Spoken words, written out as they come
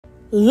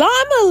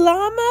Llama,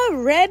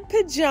 Llama, Red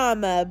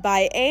Pajama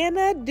by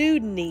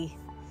Dewdney.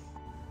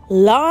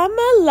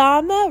 Llama,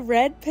 Llama,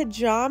 Red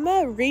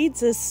Pajama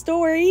reads a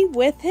story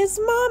with his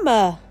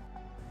mama.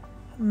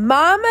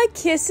 Mama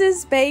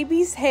kisses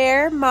baby's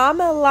hair.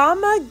 Mama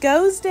Llama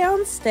goes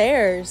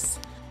downstairs.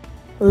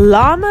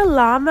 Llama,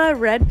 Llama,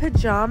 Red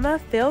Pajama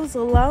feels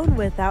alone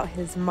without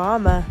his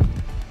mama.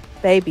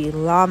 Baby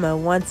Llama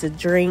wants a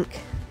drink.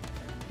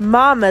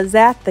 Mama's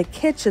at the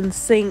kitchen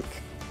sink.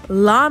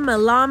 Llama,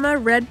 Llama,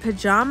 Red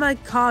Pajama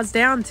calls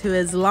down to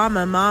his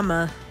llama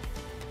mama.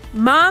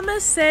 Mama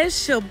says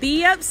she'll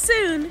be up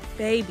soon.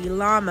 Baby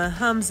Llama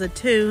hums a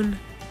tune.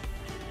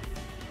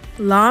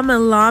 Llama,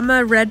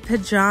 Llama, Red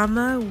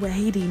Pajama,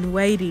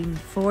 waiting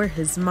for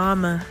his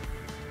mama.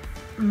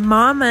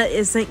 Mama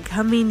isn't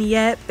coming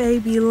yet.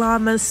 Baby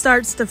Llama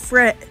starts to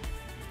fret.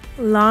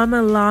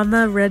 Llama,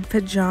 Llama, Red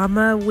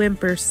Pajama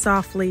whimpers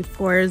softly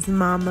for his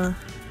mama.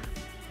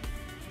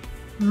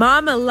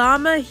 Mama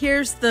Llama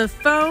hears the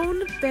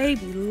phone.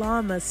 Baby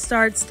Llama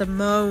starts to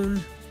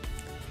moan.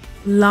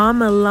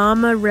 Llama,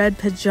 Llama, Red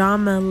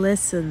Pajama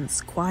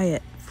listens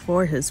quiet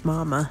for his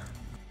mama.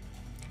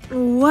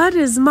 What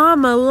is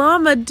Mama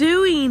Llama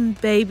doing?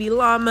 Baby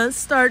Llama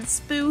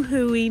starts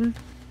boo-hooing.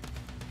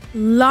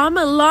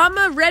 Llama,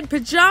 Llama, Red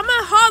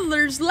Pajama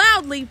hollers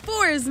loudly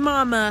for his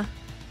mama.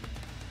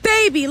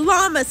 Baby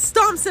Llama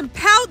stomps and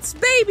pouts.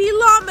 Baby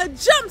Llama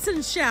jumps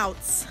and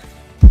shouts.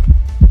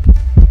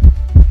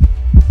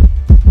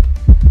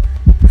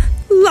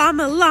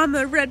 Llama,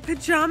 Llama, Red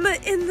Pajama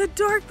in the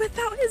dark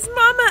without his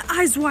mama.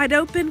 Eyes wide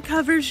open,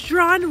 covers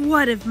drawn.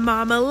 What if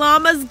Mama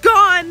Llama's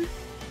gone?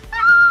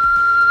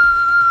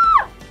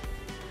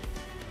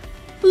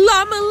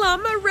 Llama,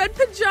 Llama, Red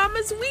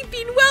Pajama's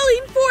weeping,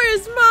 wailing for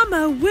his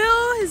mama.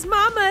 Will his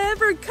mama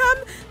ever come?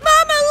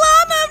 Mama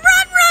Llama,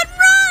 run, run,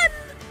 run!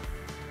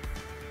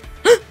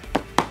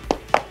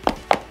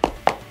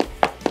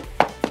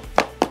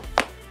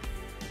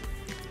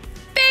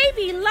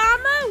 Baby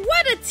Llama,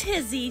 what a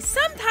tizzy.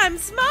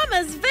 Sometimes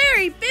Mama's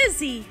very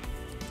busy.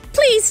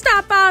 Please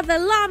stop all the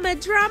llama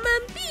drama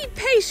and be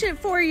patient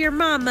for your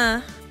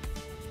mama.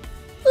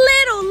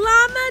 Little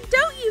llama,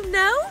 don't you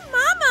know?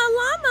 Mama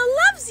Llama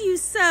loves you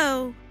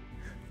so.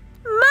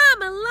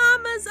 Mama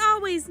Llama's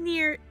always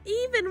near,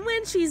 even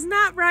when she's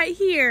not right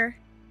here.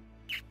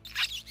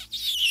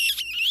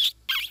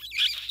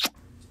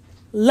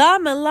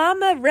 Llama,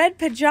 Llama, Red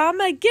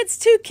Pajama gets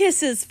 2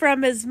 kisses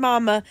from his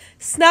mama.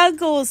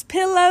 Snuggles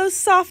pillows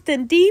soft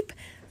and deep.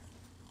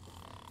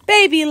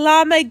 Baby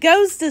Llama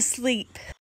goes to sleep.